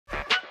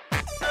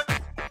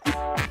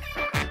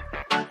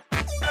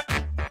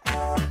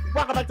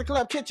to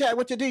Club Chit Chat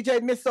with your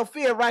DJ, Miss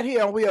Sophia, right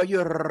here on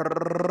WERUradio.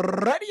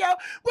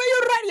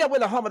 WERUradio, with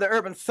the home of the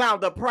urban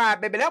sound of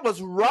pride, baby. That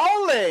was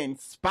Rolling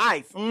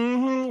Spice.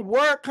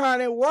 Work,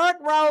 honey, work,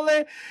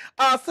 rolling.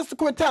 Sister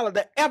Quintella,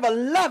 the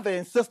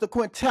ever-loving Sister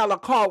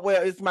Quintella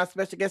Caldwell is my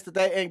special guest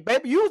today. And,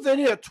 baby, you was in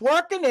here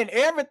twerking and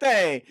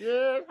everything.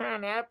 Yes,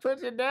 honey, I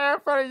put it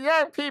down for the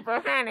young people,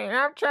 honey.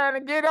 I'm trying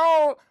to get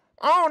on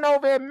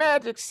over in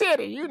Magic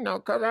City, you know,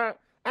 because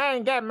I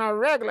ain't got my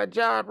regular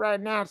job right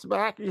now, but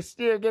I can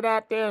still get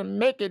out there and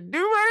make it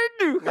do what it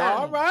do, honey.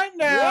 All right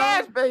now.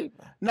 Yes, baby.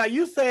 Now,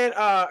 you said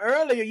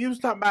earlier you was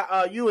talking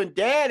about you and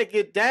Daddy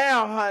get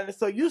down, honey.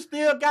 So you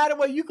still got it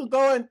where you can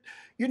go and,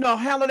 you know,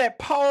 handle that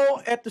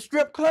pole at the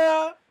strip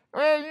club?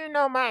 Well, you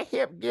know, my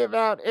hip give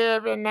out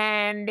every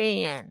now and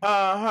then.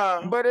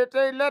 Uh-huh. But if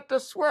they let the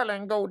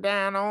swelling go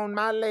down on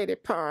my lady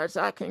parts,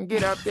 I can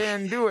get up there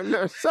and do a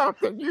little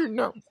something, you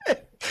know.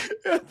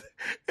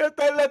 If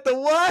they let the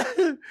what?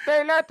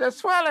 They let the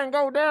swelling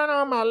go down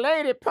on my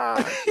lady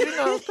parts, you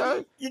know,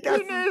 because you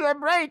need a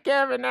break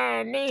every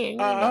now and then, you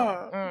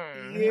know.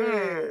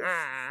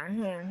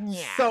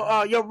 Yeah.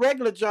 So your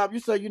regular job, you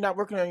say you're not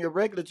working on your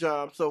regular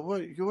job. So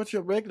what's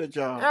your regular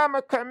job? I'm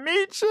a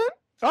comedian.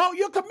 Oh,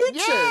 you're a comedian?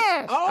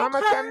 Yes, okay. I'm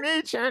a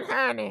comedian,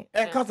 honey.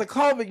 And because of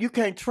COVID, you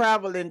can't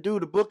travel and do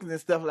the bookings and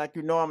stuff like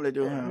you normally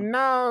do, huh?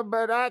 No,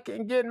 but I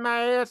can get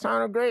my ass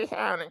on a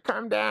Greyhound and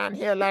come down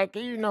here like,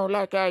 you know,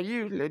 like I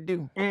usually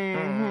do.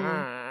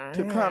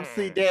 To come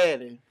see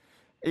Daddy.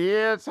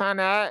 Yes,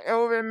 honey.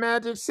 Over in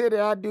Magic City,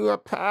 I do a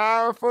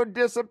powerful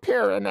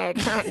disappearing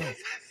act, honey.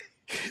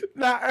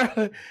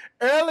 Now,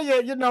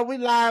 earlier, you know, we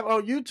live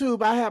on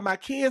YouTube. I have my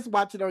kids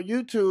watching on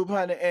YouTube,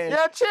 honey. And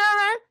your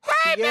children?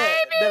 Hey,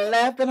 baby! The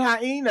laughing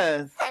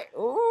hyenas. Hey,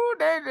 ooh,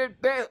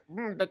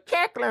 the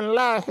cackling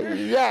hyenas. the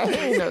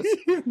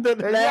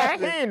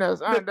hyenas.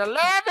 The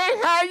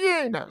laughing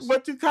hyenas.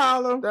 What you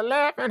call them?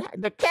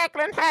 The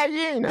cackling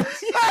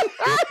hyenas.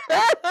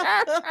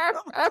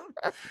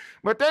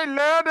 But they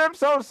love them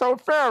so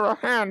Pharaoh,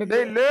 honey.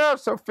 They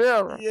love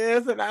Sophia.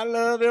 Yes, and I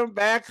love them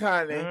back,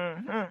 honey.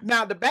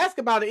 Now, the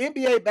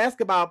NBA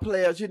basketball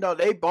players, you know,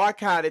 they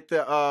boycotted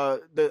the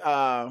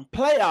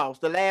playoffs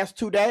the last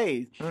 2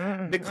 days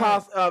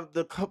because of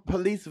the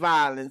police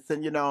violence.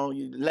 And, you know,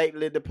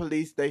 lately the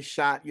police, they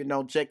shot, you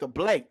know, Jacob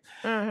Blake.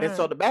 And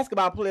so the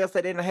basketball players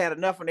said they didn't had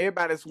enough, and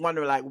everybody's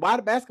wondering, like, why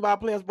the basketball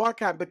players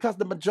boycott? Because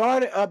the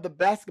majority of the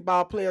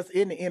basketball players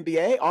in the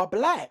NBA are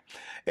black.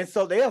 And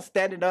so they are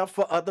standing up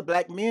for other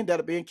black men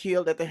that are being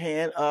killed at the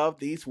hand of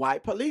these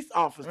white police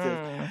officers.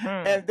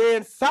 And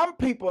then some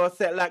people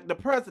said, like the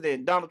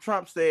president, Donald Trump,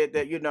 said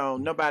that, you know,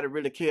 nobody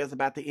really cares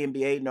about the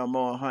NBA no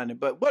more, honey.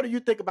 But what do you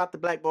think about the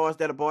black boys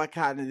that are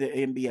boycotting the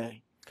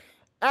NBA?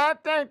 I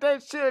think they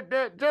should,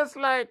 just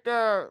like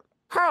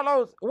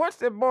Carlos, what's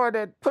the boy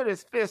that put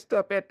his fist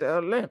up at the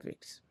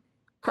Olympics?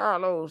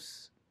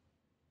 Carlos.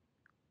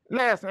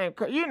 Last name,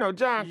 you know,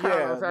 John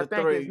Carlos, I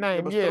think his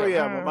name. There was three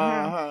of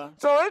them.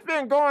 So it's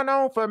been going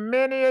on for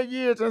many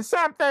years, and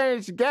some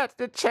things got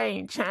to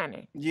change,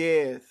 honey.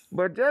 Yes.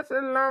 But just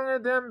as long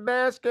as them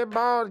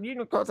basketballs, you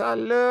know, because I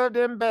love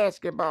them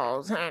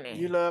basketballs, honey.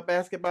 You love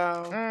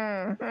basketball?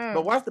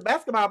 But once the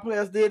basketball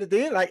players did it,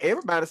 then like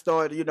everybody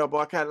started, you know,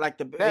 boycotting, like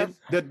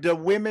the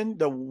women,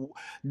 the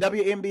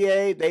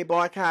WNBA, they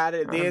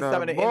boycotted. Then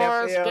some of the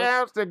NFL. Boy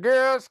Scouts, the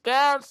Girl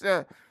Scouts,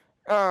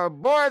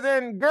 Boys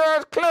and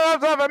Girls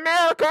Clubs of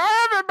America,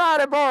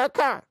 everybody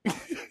boycott.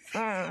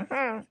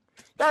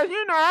 Because,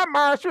 you know, I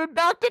marched with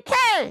Dr.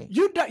 King.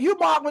 You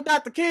marched with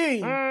Dr.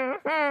 King?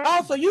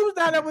 Also, you was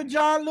down there with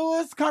John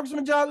Lewis,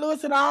 Congressman John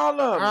Lewis, and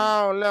all of them.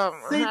 All of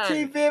them.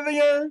 C.T.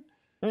 Vivian.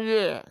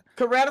 Yeah.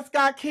 Coretta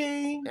Scott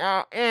King.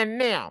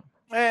 And them.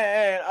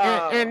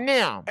 And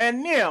them.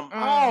 And them.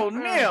 Oh,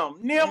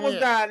 them. Them was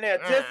down there.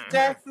 Jesse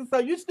Jackson. So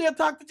you still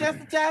talk to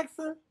Jesse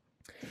Jackson?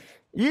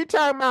 You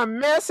talking about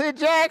Messi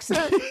Jackson?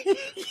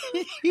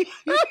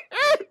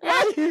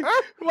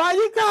 Why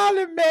you call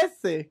him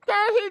Messi?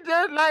 Because he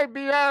just like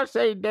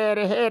Beyonce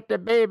daddy had the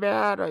baby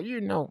out of,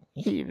 you know,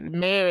 he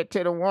married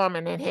to the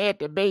woman and had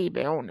the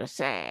baby on the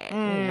side. You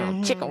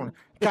know, chick on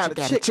got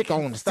a chick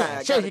on the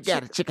side. Sure, you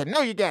got a chick.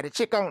 No, you got a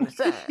chick on the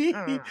side.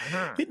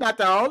 He's not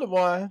the only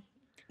one.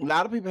 A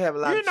lot of people have a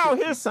lot of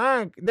chicks. His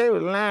son, they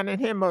were lining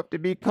him up to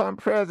become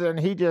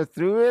president. He just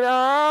threw it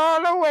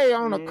all away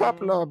on a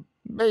couple of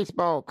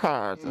baseball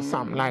cards or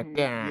something like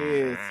that.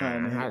 Yes,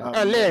 honey.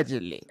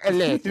 Allegedly.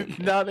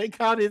 No, they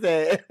caught his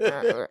ass.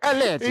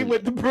 Allegedly. He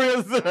went to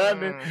prison,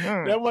 honey.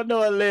 There wasn't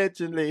no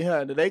allegedly,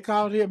 honey. They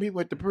caught him. He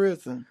went to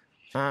prison.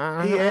 He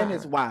and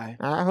his wife.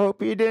 I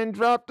hope he didn't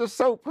drop the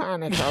soap,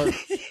 honey, because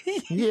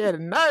he had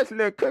nice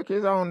little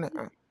cookies on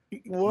there.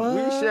 What?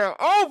 We shall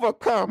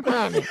overcome,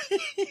 honey.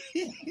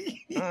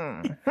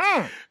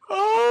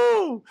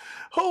 Oh,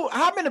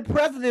 how many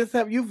presidents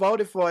have you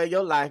voted for in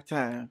your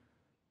lifetime?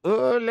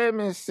 Oh, let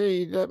me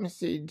see.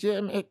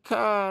 Jimmy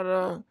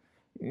Carter,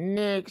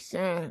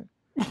 Nixon,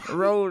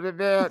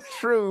 Roosevelt,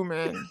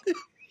 Truman,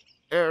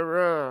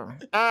 Eisenhower.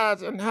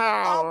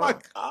 Oh my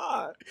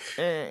God!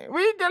 And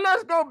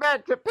let's go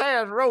back to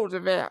past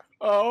Roosevelt.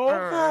 Oh,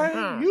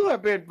 okay. You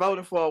have been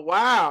voting for a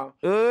while.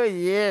 Oh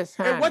yes,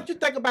 honey. And what you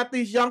think about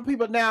these young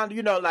people now?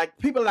 You know, like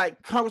people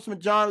like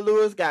Congressman John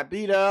Lewis got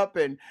beat up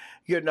and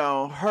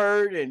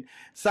hurt, and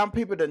some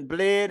people done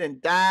bled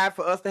and died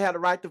for us to have the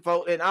right to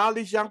vote, and all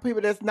these young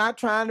people that's not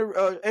trying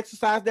to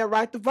exercise their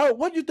right to vote.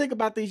 What do you think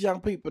about these young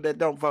people that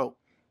don't vote?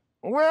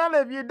 Well,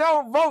 if you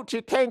don't vote,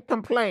 you can't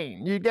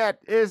complain.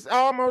 It's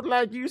almost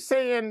like you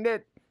saying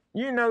that,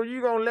 you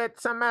gonna let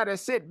somebody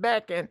sit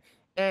back and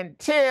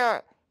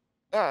do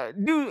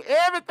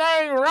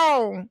everything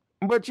wrong,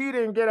 but you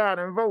didn't get out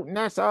and vote, and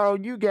that's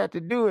all you got to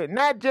do. It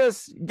not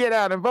just get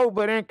out and vote,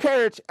 but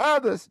encourage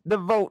others to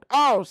vote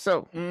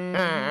also.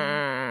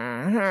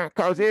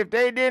 Because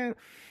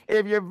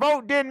if your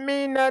vote didn't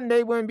mean nothing,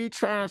 they wouldn't be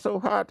trying so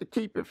hard to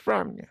keep it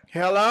from you.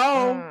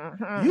 Hello,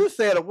 you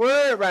said a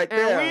word right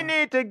there. And we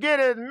need to get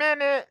as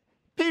many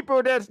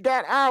people that's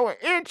got our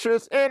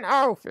interests in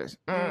office.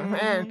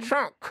 And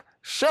Trump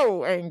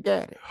sure ain't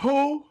got it.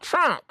 Who?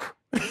 Trump.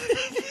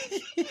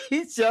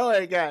 He sure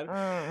ain't got it.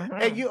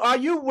 And are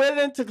you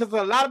willing to? Because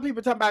a lot of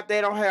people talking about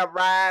they don't have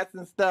rides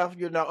and stuff.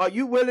 Are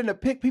you willing to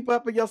pick people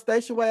up in your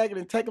station wagon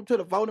and take them to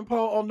the voting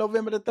poll on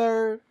November the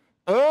 3rd?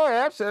 Oh,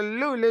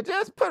 absolutely.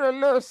 Just put a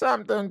little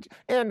something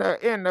in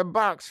the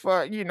box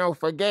for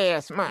for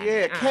gas money.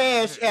 Yeah,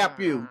 cash app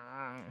you.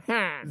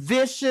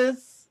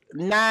 Vicious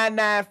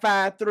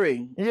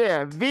 9953.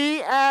 Yeah,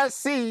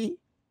 VICOUS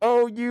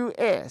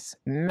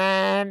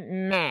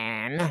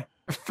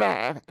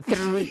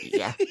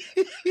 9953. 3.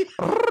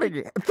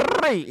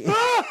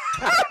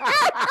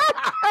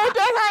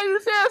 That's how you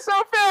say it,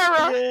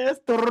 Sophia? Yes.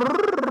 3.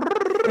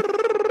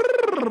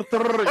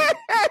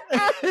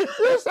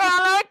 You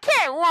sound like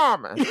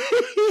Catwoman.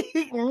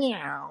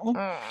 Meow.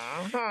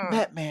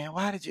 Batman,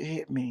 why did you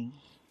hit me?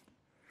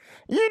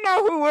 You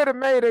know who would have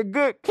made a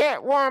good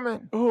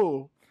Catwoman?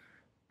 Who?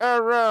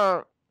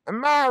 Mara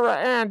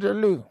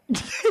Angelou.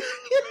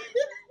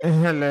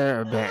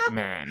 Hello,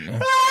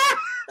 Batman.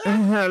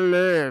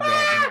 Hello,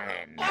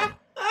 Batman.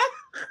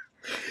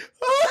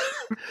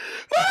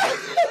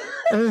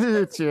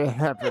 Did you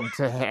happen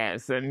to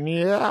have some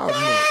meow?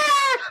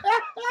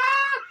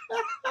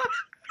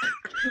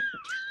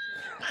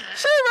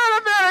 She would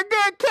have been a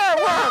good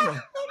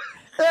Catwoman.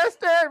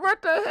 Instead,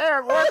 what the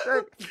hell?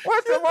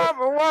 What's the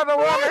Wonder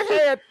Woman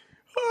head?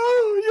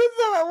 Oh, you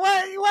said,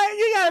 wait,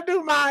 you gotta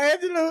do Maya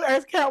Angelou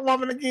as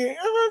Catwoman again.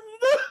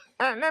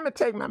 Let me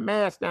take my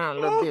mask down a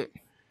little bit.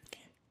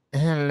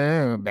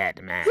 Hello,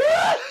 Batman.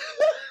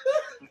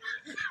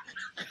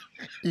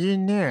 You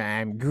know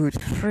I'm good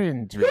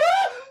friends with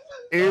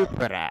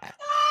Oprah.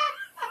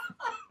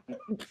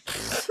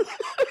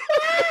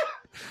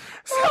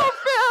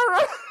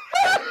 Sophia.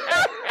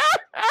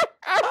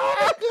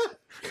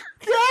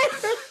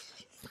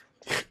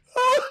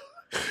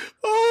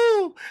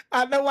 Oh,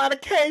 I know why the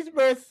cage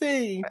bird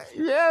sings.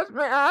 Yes,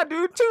 man, I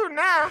do too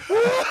now.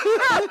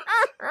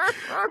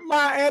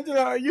 My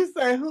Angela, you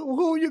say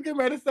who you getting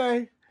ready to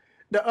say?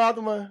 The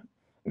other one.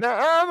 The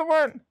other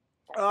one.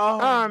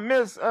 Oh.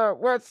 Miss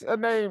what's her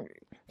name?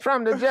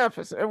 From the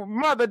Jefferson.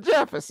 Mother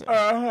Jefferson.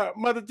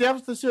 Mother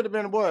Jefferson should have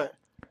been what?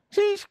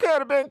 She could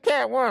have been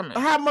Catwoman.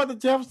 How Mother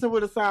Jefferson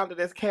would have sounded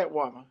as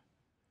Catwoman?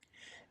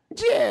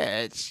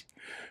 Judge,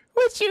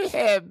 would you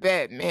have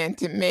Batman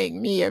to make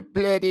me a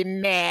Bloody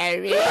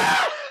Mary?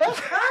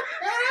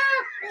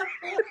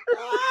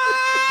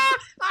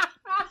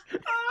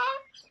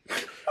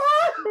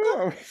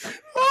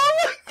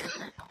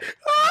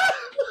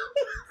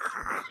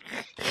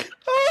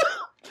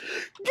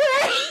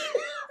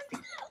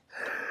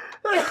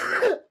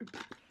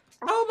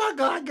 Oh my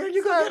God, girl,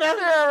 you gonna get us?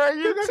 Sarah,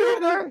 you too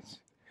much.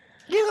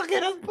 You gonna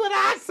get us put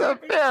out,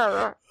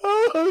 Sophia.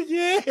 Oh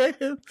yeah.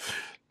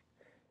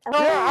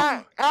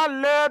 Well, I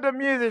love the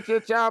music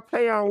that y'all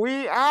play on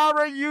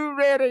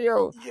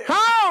WERUradio,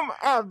 home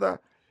of the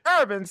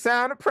urban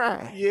sound of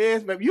pride.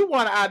 Yes, baby. You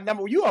want our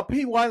number? You a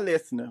P1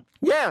 listener?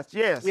 Yes.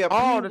 Yeah,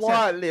 all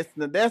P1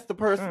 listener. That's the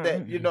person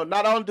that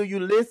not only do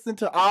you listen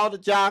to all the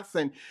jocks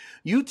and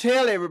you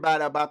tell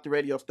everybody about the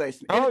radio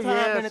station.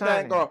 Anytime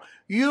anything go,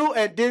 you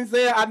and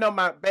Denzel. I know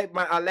my baby,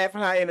 my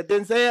laughing high in the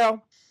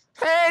Denzel.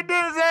 Hey,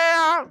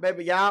 Denzel.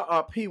 Baby, y'all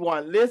are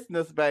P1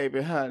 listeners,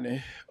 baby,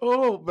 honey.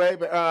 Oh,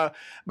 baby. But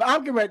I'm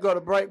getting ready to go to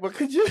break. But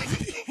could you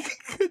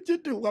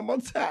do one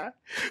more time?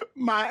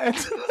 My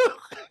Angela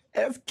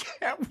as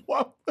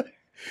Catwoman.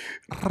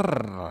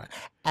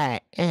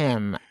 I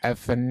am a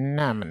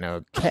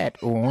phenomenal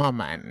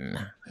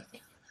Catwoman.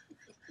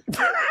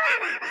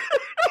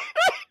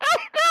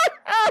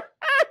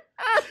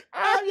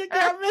 Oh, you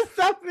got me,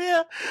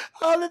 Sophia.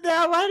 Hold it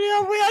down right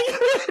here.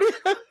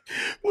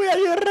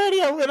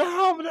 WERUradio with a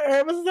home of the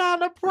urban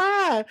sound of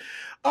pride.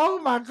 Oh,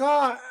 my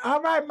God.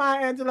 All right,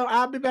 Maya Angelou.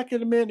 I'll be back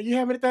in a minute. You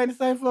have anything to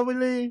say before we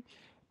leave?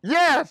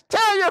 Yes.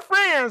 Tell your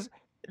friends,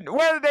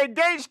 whether they're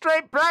gay,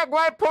 straight, black,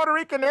 white, Puerto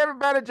Rican,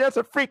 everybody just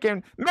a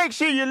freaking. Make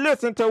sure you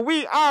listen to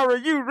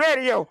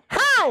WERUradio,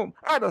 home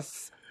of the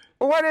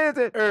What is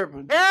it?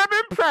 Urban.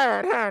 Urban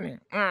Pride, honey.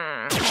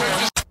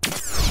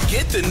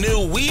 Get the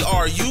new We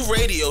Are You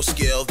radio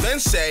skill, then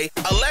say,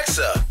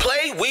 Alexa,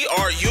 play We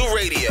Are You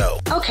radio.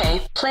 Okay,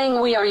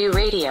 playing We Are You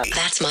radio.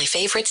 That's my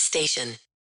favorite station.